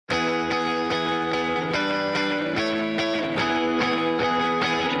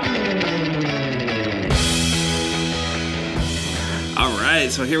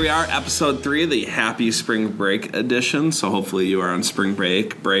right, so here we are, episode 3, the Happy Spring Break edition. So hopefully you are on spring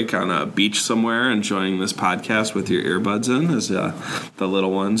break on a beach somewhere, enjoying this podcast with your earbuds in as the little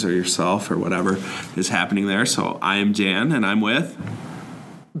ones or yourself or whatever is happening there. So I am Jan, and I'm with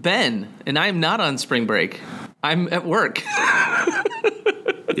Ben, and I'm not on spring break. I'm at work.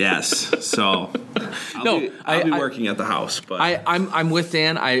 Yes, so I'll be working at the house, but I'm with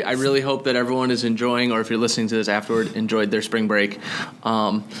Dan. I really hope that everyone is enjoying, or if you're listening to this afterward, enjoyed their spring break.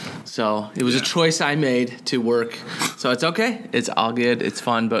 So it was a choice I made to work. So it's okay. It's all good. It's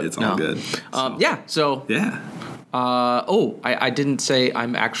fun, but it's all good. I didn't say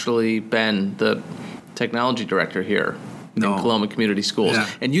I'm actually Ben, the technology director here in Coloma Community Schools,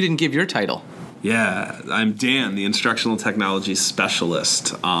 and you didn't give your title. Yeah, I'm Dan, the Instructional Technology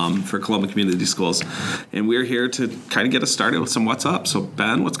Specialist for Coloma Community Schools, and we're here to kind of get us started with some What's Up. So,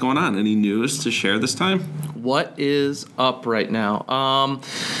 Ben, what's going on? Any news to share this time? What is up right now?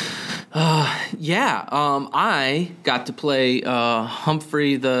 I got to play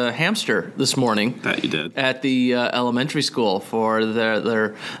Humphrey the hamster this morning. That you did. At the elementary school for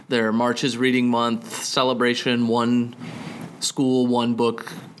their March's Reading Month celebration, one school, one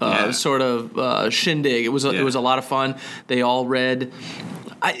book sort of shindig. It was a lot of fun. They all read.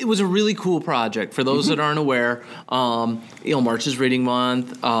 It was a really cool project. For those that aren't aware, March's Reading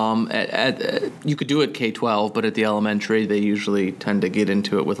Month. You could do it K-12, but at the elementary, they usually tend to get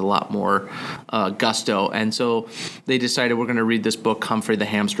into it with a lot more gusto. And so they decided we're going to read this book, Humphrey the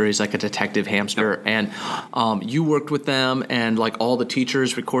Hamster. He's like a detective hamster. And you worked with them, and like all the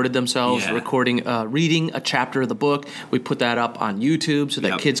teachers recorded themselves reading a chapter of the book. We put that up on YouTube so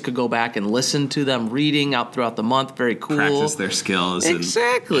that kids could go back and listen to them reading out throughout the month. Very cool. Practice their skills.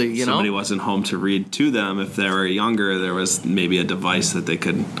 Exactly. If somebody wasn't home to read to them, if they were younger, there was maybe a device that they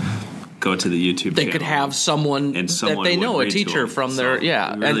could go to the YouTube channel. They could have someone that they know, a teacher from their,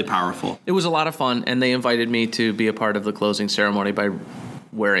 really powerful. It was a lot of fun, and they invited me to be a part of the closing ceremony by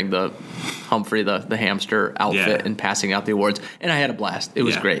wearing the Humphrey the hamster outfit and passing out the awards, and I had a blast. It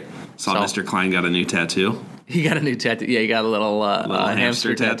was great. Saw Mr. Klein got a new tattoo. He got a new tattoo. Yeah, he got a little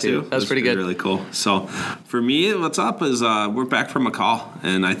hamster tattoo. That was pretty good. Really cool. So for me, what's up is we're back from McCall,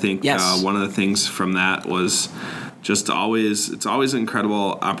 and I think one of the things from that was just it's always an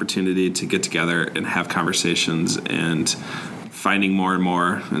incredible opportunity to get together and have conversations and finding more and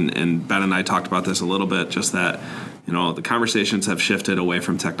more. And Ben and I talked about this a little bit, just that, the conversations have shifted away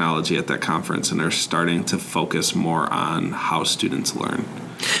from technology at that conference, and they're starting to focus more on how students learn.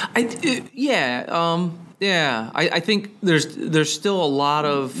 I think there's still a lot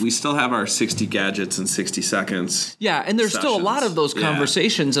of... We still have our 60 gadgets in 60 seconds. Yeah, and there's still a lot of those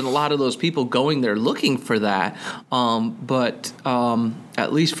conversations and a lot of those people going there looking for that. But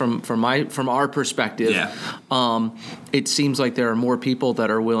at least from our perspective, it seems like there are more people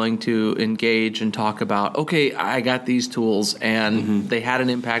that are willing to engage and talk about, okay, I got these tools and they had an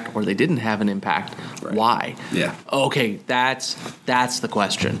impact or they didn't have an impact. Right. Why? Yeah. Okay, that's the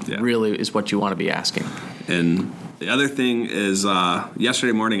question. Really is what you want to be asking. And the other thing is,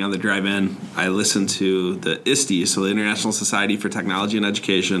 yesterday morning on the drive-in, I listened to the ISTE, so the International Society for Technology and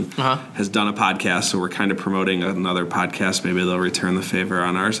Education, has done a podcast, so we're kind of promoting another podcast. Maybe they'll return the favor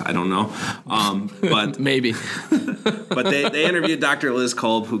on ours. I don't know. But maybe. But they interviewed Dr. Liz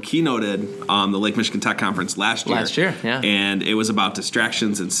Kolb, who keynoted the Lake Michigan Tech Conference last year. And it was about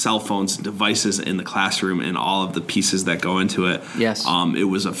distractions and cell phones and devices in the classroom and all of the pieces that go into it. Yes. It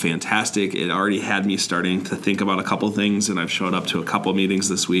was it already had me starting to think about a couple things, and I've showed up to a couple meetings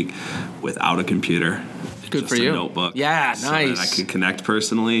this week without a computer. Good for you. A notebook. Yeah, so nice. That I can connect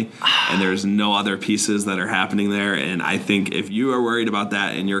personally, and there's no other pieces that are happening there. And I think if you are worried about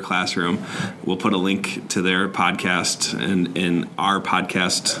that in your classroom, we'll put a link to their podcast and in our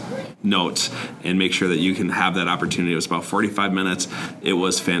podcast notes and make sure that you can have that opportunity. It was about 45 minutes. It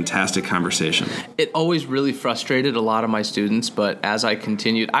was fantastic conversation. It always really frustrated a lot of my students, but as I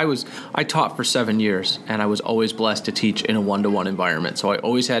continued, I taught for 7 years, and I was always blessed to teach in a one-to-one environment. So I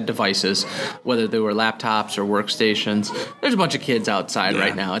always had devices, whether they were laptops or workstations. There's a bunch of kids outside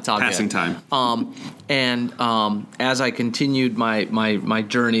right now. It's all passing good. Time. As I continued my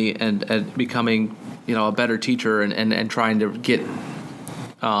journey and becoming, a better teacher and trying to get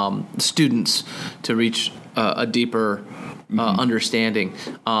students to reach a deeper understanding.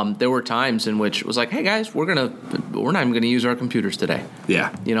 There were times in which it was like, hey guys, we're not even gonna use our computers today.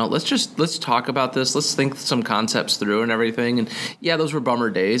 Yeah. Let's talk about this. Let's think some concepts through and everything. And those were bummer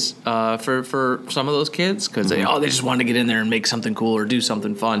days for some of those kids because they just wanted to get in there and make something cool or do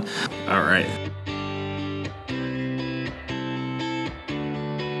something fun. All right.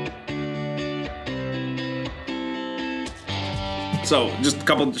 So just a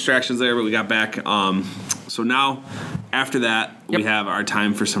couple distractions there, but we got back. So now, after that, we have our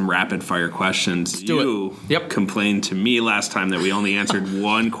time for some rapid fire questions. You complained to me last time that we only answered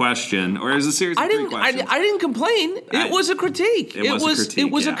one question, or is it a series of 3 questions? I didn't complain. It was a critique.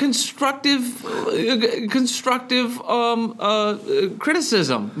 It was a constructive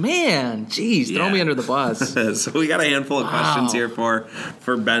criticism. Man, geez, throw me under the bus. So we got a handful of questions here for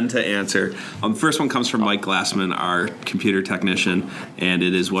Ben to answer. First one comes from Mike Glassman, our computer technician, and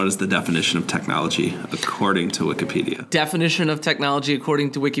it is, what is the definition of technology according to Wikipedia? Definition of technology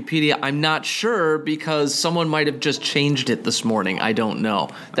according to Wikipedia, I'm not sure because someone might have just changed it this morning. I don't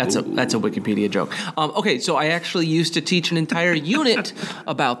know. That's a Wikipedia joke. Okay, so I actually used to teach an entire unit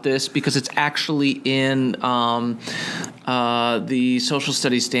about this because it's actually in the social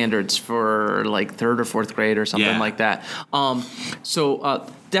studies standards for like 3rd or 4th grade or something like that. So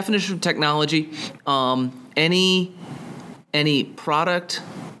definition of technology, any product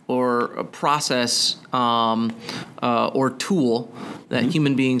or a process or tool that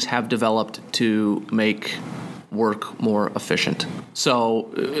human beings have developed to make work more efficient.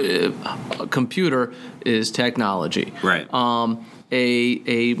 So a computer is technology. Right.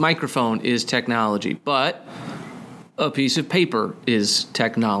 A microphone is technology, but a piece of paper is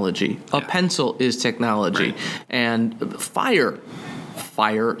technology. A pencil is technology. Right. And fire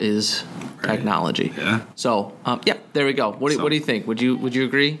is technology. Yeah. So, there we go. What do you think? Would you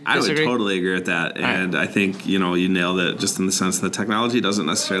agree? I would totally agree with that. And I think, you nailed it just in the sense that technology doesn't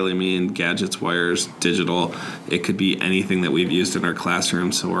necessarily mean gadgets, wires, digital. It could be anything that we've used in our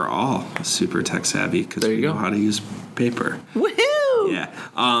classroom. So we're all super tech savvy because we know how to use paper. Woohoo! Yeah.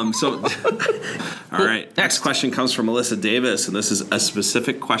 All right. Next question comes from Melissa Davis, and this is a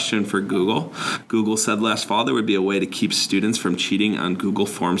specific question for Google. Google said last fall there would be a way to keep students from cheating on Google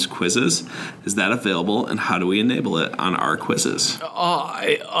Forms quizzes. Is that available, and how do we enable it on our quizzes?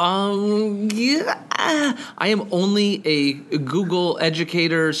 I am only a Google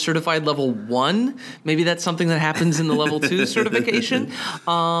Educator certified level 1. Maybe that's something that happens in the level 2 certification.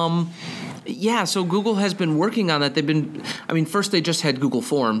 So Google has been working on that. First they just had Google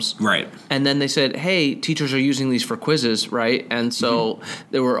Forms. Right. And then they said, hey, teachers are using these for quizzes, right? And so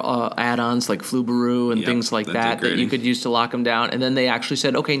there were add-ons like Flubaroo and things like that you could use to lock them down. And then they actually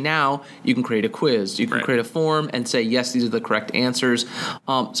said, okay, now you can create a quiz. You can create a form and say, yes, these are the correct answers.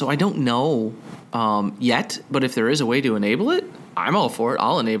 So I don't know yet, but if there is a way to enable it, I'm all for it.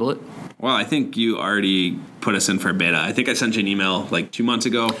 I'll enable it. Well, I think you already put us in for beta. I think I sent you an email like 2 months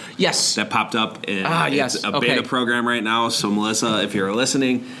ago. Yes. That popped up. It's a beta program right now. So, Melissa, if you're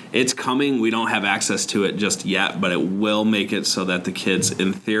listening, it's coming. We don't have access to it just yet, but it will make it so that the kids,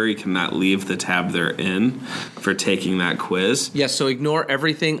 in theory, cannot leave the tab they're in for taking that quiz. Yes, so ignore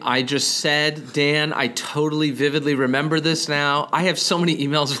everything I just said. Dan, I totally vividly remember this now. I have so many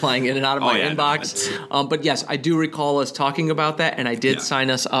emails flying in and out of my inbox. But yes, I do recall us talking about that, and I did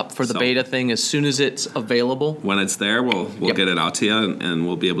sign us up for the beta thing as soon as it's available. When it's there, we'll get it out to you, and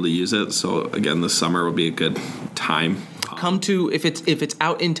we'll be able to use it. So again, this summer will be a good time. Come to, if it's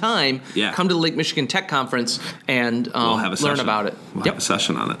out in time, come to the Lake Michigan Tech Conference and we'll have a learn about it. We'll have a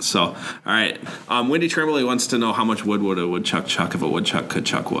session on it. So, all right. Wendy Trimbley wants to know how much wood would a woodchuck chuck if a woodchuck could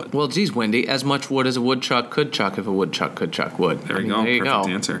chuck wood. Well, geez, Wendy, as much wood as a woodchuck could chuck if a woodchuck could chuck wood. There you go.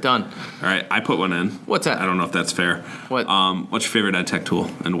 Perfect answer. Done. All right. I put one in. What's that? I don't know if that's fair. What? What's your favorite ed tech tool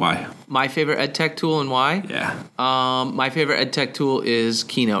and why? My favorite ed tech tool and why? Yeah. My favorite ed tech tool is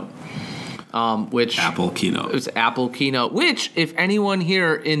Keynote. Which Apple Keynote. It's Apple Keynote, which if anyone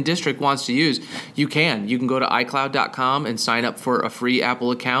here in district wants to use, you can. You can go to iCloud.com and sign up for a free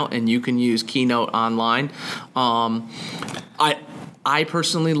Apple account, and you can use Keynote online. I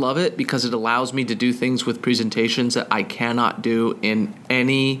personally love it because it allows me to do things with presentations that I cannot do in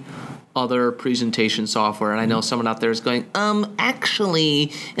any other presentation software. And I know someone out there is going,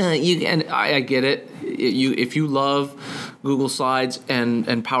 actually, and I get it. If you love Google Slides and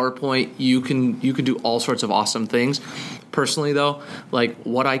PowerPoint, you can do all sorts of awesome things. Personally, though, like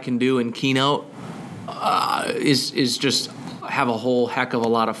what I can do in Keynote is just have a whole heck of a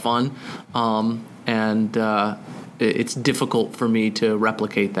lot of fun, and it's difficult for me to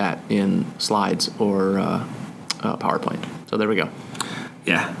replicate that in Slides or PowerPoint. So there we go.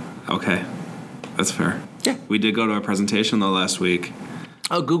 Yeah. Okay. That's fair. Yeah. We did go to a presentation though last week.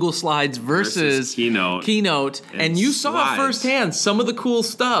 Google Slides versus Keynote. And you saw firsthand some of the cool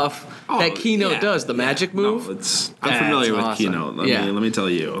stuff that Keynote does. The magic move. No, I'm familiar with Keynote. Let me tell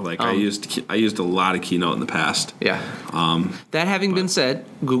you. Like I used a lot of Keynote in the past. Yeah. That having been said,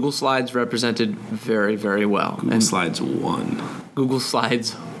 Google Slides represented very, very well. Google Slides won. Google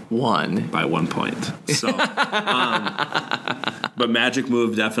Slides won by 1 point. So, but But Magic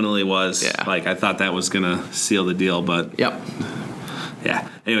Move definitely was. Yeah. Like, I thought that was going to seal the deal, but. Yep. Yeah.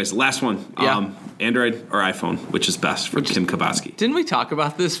 Anyways, last one. Yeah. Android or iPhone, which is best for Kim Kabatsky? Didn't we talk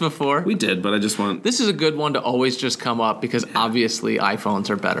about this before? We did, but I just want... This is a good one to always just come up because obviously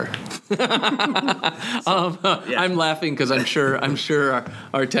iPhones are better. I'm laughing because I'm sure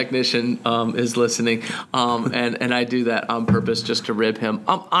our technician is listening, and I do that on purpose just to rib him.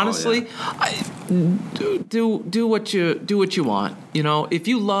 Honestly, do what you want. You know, if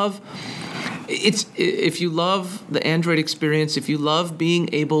you love the Android experience, if you love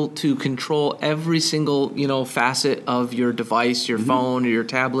being able to control every single, facet of your device, your phone or your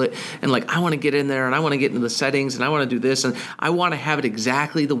tablet, and like, I want to get in there and I want to get into the settings and I want to do this and I want to have it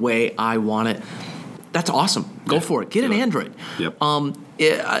exactly the way I want it. That's awesome. Go for it. Get an Android. Yep. An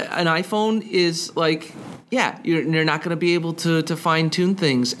iPhone is like... Yeah, you're not going to be able to fine-tune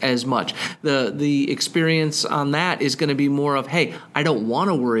things as much. The experience on that is going to be more of, hey, I don't want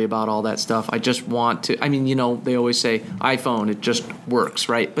to worry about all that stuff. I just want to, they always say iPhone, it just works,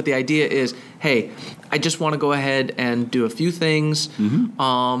 right? But the idea is, hey, I just want to go ahead and do a few things.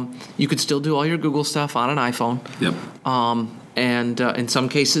 Mm-hmm. You could still do all your Google stuff on an iPhone. Yep. And in some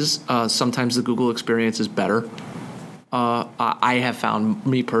cases, sometimes the Google experience is better. I have found,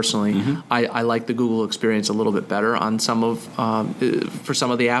 me personally, I like the Google experience a little bit better on for some of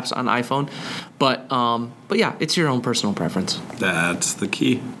the apps on iPhone, but yeah, it's your own personal preference. That's the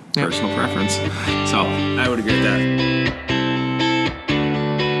key, personal preference. So I would agree with that.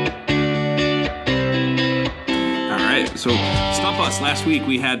 All right, so Stump Us. Last week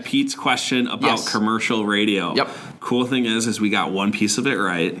we had Pete's question about commercial radio. Yep. Cool thing is we got one piece of it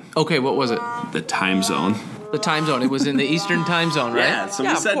right. Okay, what was it? The time zone. The time zone. It was in the Eastern time zone, right? Yeah, so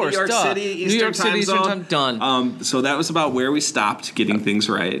we said New York City, Eastern time zone. Done. So that was about where we stopped getting things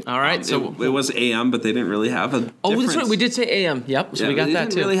right. All right. So it was AM, but they didn't really have a difference. Oh, that's right. We did say AM. Yep. So we got that too. They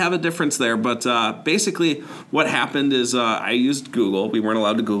didn't really have a difference there. But basically what happened is I used Google. We weren't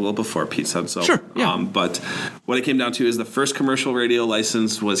allowed to Google before Pete said so. Sure. Yeah. But what it came down to is the first commercial radio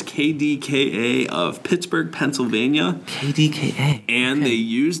license was KDKA of Pittsburgh, Pennsylvania. KDKA. And they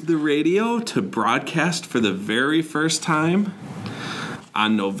used the radio to broadcast for the very first time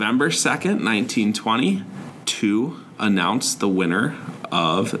on November 2nd, 1920, to announce the winner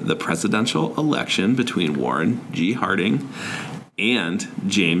of the presidential election between Warren G. Harding and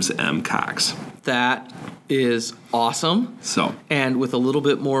James M. Cox. That is awesome. So, and with a little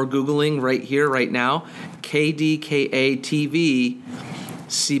bit more Googling right here, right now, KDKA TV,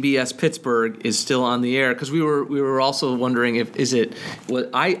 CBS Pittsburgh is still on the air, because we were also wondering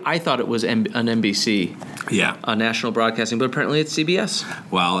I thought it was an NBC, national broadcasting, but apparently it's CBS.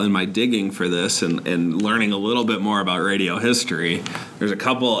 Well, in my digging for this and learning a little bit more about radio history, there's a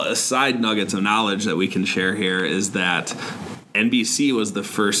couple of side nuggets of knowledge that we can share here. Is that NBC was the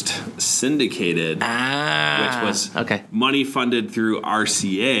first syndicated, which was money funded through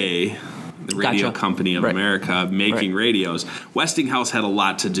RCA, the radio company of America, making radios. Westinghouse had a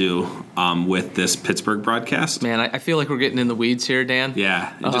lot to do with this Pittsburgh broadcast. Man, I feel like we're getting in the weeds here, Dan.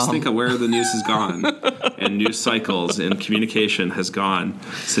 Yeah, and just think of where the news has gone, and news cycles and communication has gone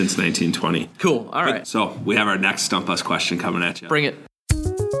since 1920. Cool, all right. So we have our next Stump Us question coming at you. Bring it.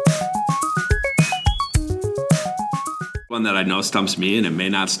 One that I know stumps me, and it may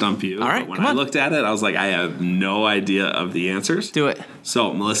not stump you. All right, but when I looked at it, I was like, I have no idea of the answers. Do it.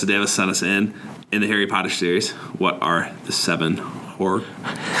 So Melissa Davis sent us in the Harry Potter series, what are the 7 horror?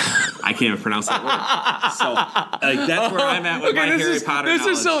 I can't even pronounce that word. So that's where I'm at with my Harry Potter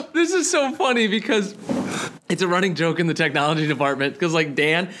knowledge. This is so funny because it's a running joke in the technology department, because like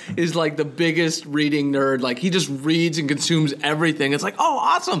Dan is like the biggest reading nerd. Like he just reads and consumes everything. It's like, oh,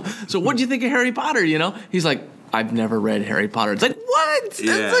 awesome. So what do you think of Harry Potter? He's like, I've never read Harry Potter. It's like, what?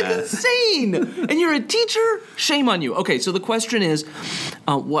 That's like insane. And you're a teacher? Shame on you. Okay, so the question is,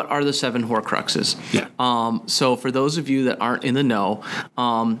 what are the 7 Horcruxes? Yeah. So for those of you that aren't in the know,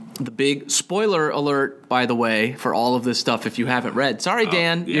 the big spoiler alert, by the way, for all of this stuff, if you haven't read. Sorry,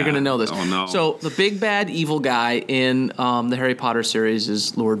 Dan, you're going to know this. Oh, no. So the big bad evil guy in the Harry Potter series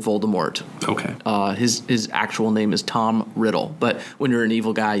is Lord Voldemort. Okay. His actual name is Tom Riddle. But when you're an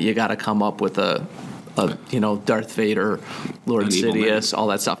evil guy, you got to come up with a Darth Vader, Lord Sidious, all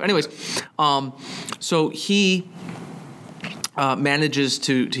that stuff. Anyways, so he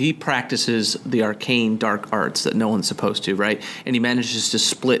he practices the arcane dark arts that no one's supposed to, right? And he manages to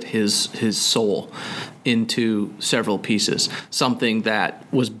split his soul into several pieces, something that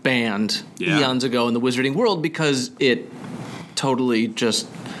was banned eons ago in the wizarding world because it totally just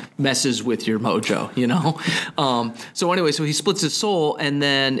messes with your mojo, you know? So anyway, so he splits his soul and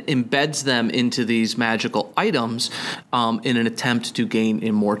then embeds them into these magical items in an attempt to gain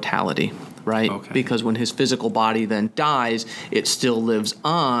immortality, right? Okay. Because when his physical body then dies, it still lives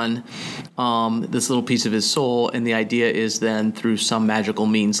on, this little piece of his soul, and the idea is then through some magical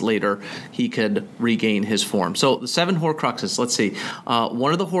means later, he could regain his form. So the 7 Horcruxes, let's see.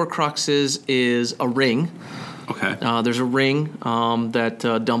 One of the Horcruxes is a ring. Okay. There's a ring that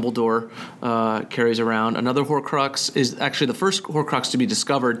Dumbledore carries around. Another Horcrux is actually the first Horcrux to be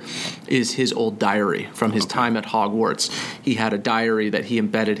discovered is his old diary from his time at Hogwarts. He had a diary that he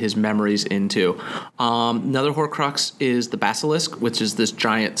embedded his memories into. Another Horcrux is the Basilisk, which is this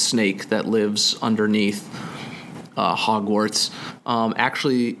giant snake that lives underneath Hogwarts.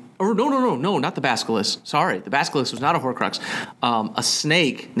 No, not the Basilisk. Sorry, the Basilisk was not a Horcrux. A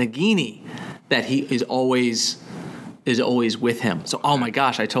snake, Nagini, that he is always with him. So, oh my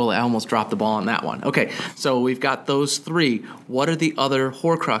gosh, I almost dropped the ball on that one. Okay, so we've got those 3. What are the other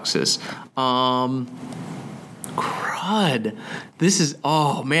Horcruxes? Crud. This is,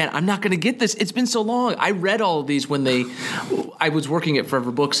 oh man, I'm not going to get this. It's been so long. I read all of these I was working at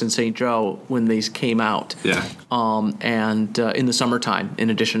Forever Books in St. Joe when these came out. Yeah. And in the summertime, in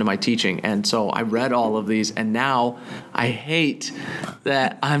addition to my teaching. And so I read all of these, and now I hate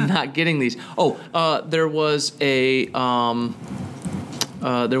that I'm not getting these. There was a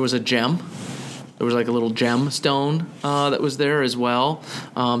gem. There was like a little gemstone that was there as well.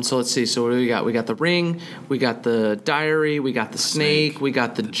 So let's see. So what do we got? We got the ring. We got the diary. We got the snake. We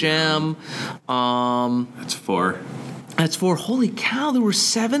got the gem. That's 4. That's 4. Holy cow! There were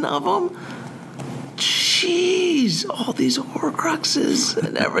 7 of them. Jeez! All these Horcruxes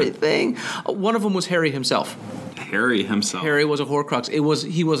and everything. One of them was Harry himself. Harry was a Horcrux.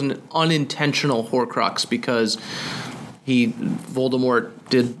 He was an unintentional Horcrux because Voldemort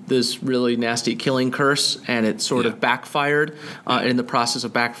did this really nasty killing curse, and it sort of backfired. In the process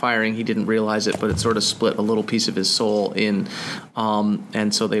of backfiring, he didn't realize it, but it sort of split a little piece of his soul in,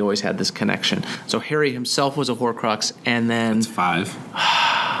 and so they always had this connection. So Harry himself was a Horcrux, and then... That's 5.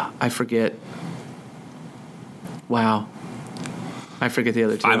 I forget. Wow. I forget the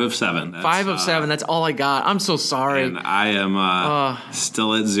other 2. 5 of 7. 5 of 7. That's all I got. I'm so sorry. And I am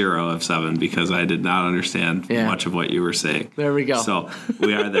still at 0 of 7 because I did not understand much of what you were saying. There we go. So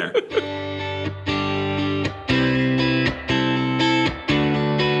we are there.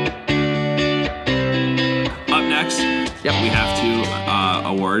 Up next, we have to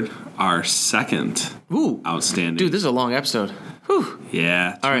award our second outstanding. Dude, this is a long episode. Whew.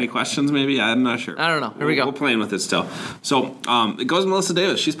 Yeah. Too many questions, maybe? I'm not sure. I don't know. Here we go. We're playing with it still. So it goes to Melissa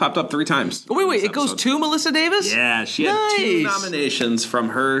Davis. She's popped up 3 times. Oh, wait. It goes to Melissa Davis? Yeah. She had 2 nominations from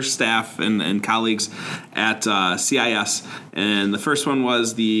her staff and colleagues at CIS. And the first one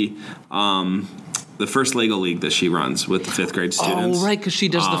was the first Lego League that she runs with the 5th grade students. Oh, right, because she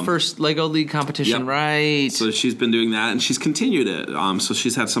does the first Lego League competition, right. So she's been doing that, and she's continued it. So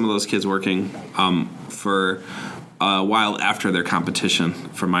she's had some of those kids working for a while after their competition,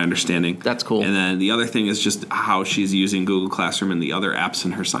 from my understanding. That's cool. And then the other thing is just how she's using Google Classroom and the other apps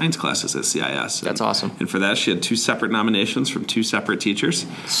in her science classes at CIS. That's awesome. And for that, she had 2 separate nominations from 2 separate teachers.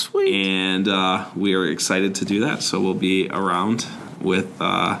 Sweet. And we are excited to do that. So we'll be around with...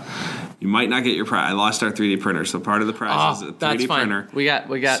 you might not get your prize. I lost our 3D printer, so part of the prize is a 3D printer. We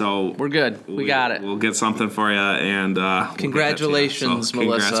got. So we're good. We got it. We'll get something for you, and congratulations,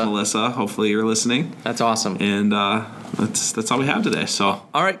 Melissa. Congrats, Melissa. Hopefully you're listening. That's awesome. And that's all we have today. So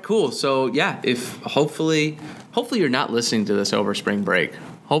all right, cool. So if hopefully you're not listening to this over spring break.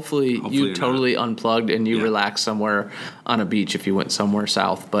 Hopefully you totally unplugged and you relaxed somewhere on a beach if you went somewhere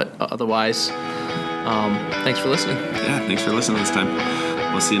south. But otherwise, thanks for listening. Yeah, thanks for listening this time.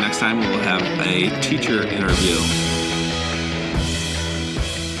 We'll see you next time. We'll have a teacher interview.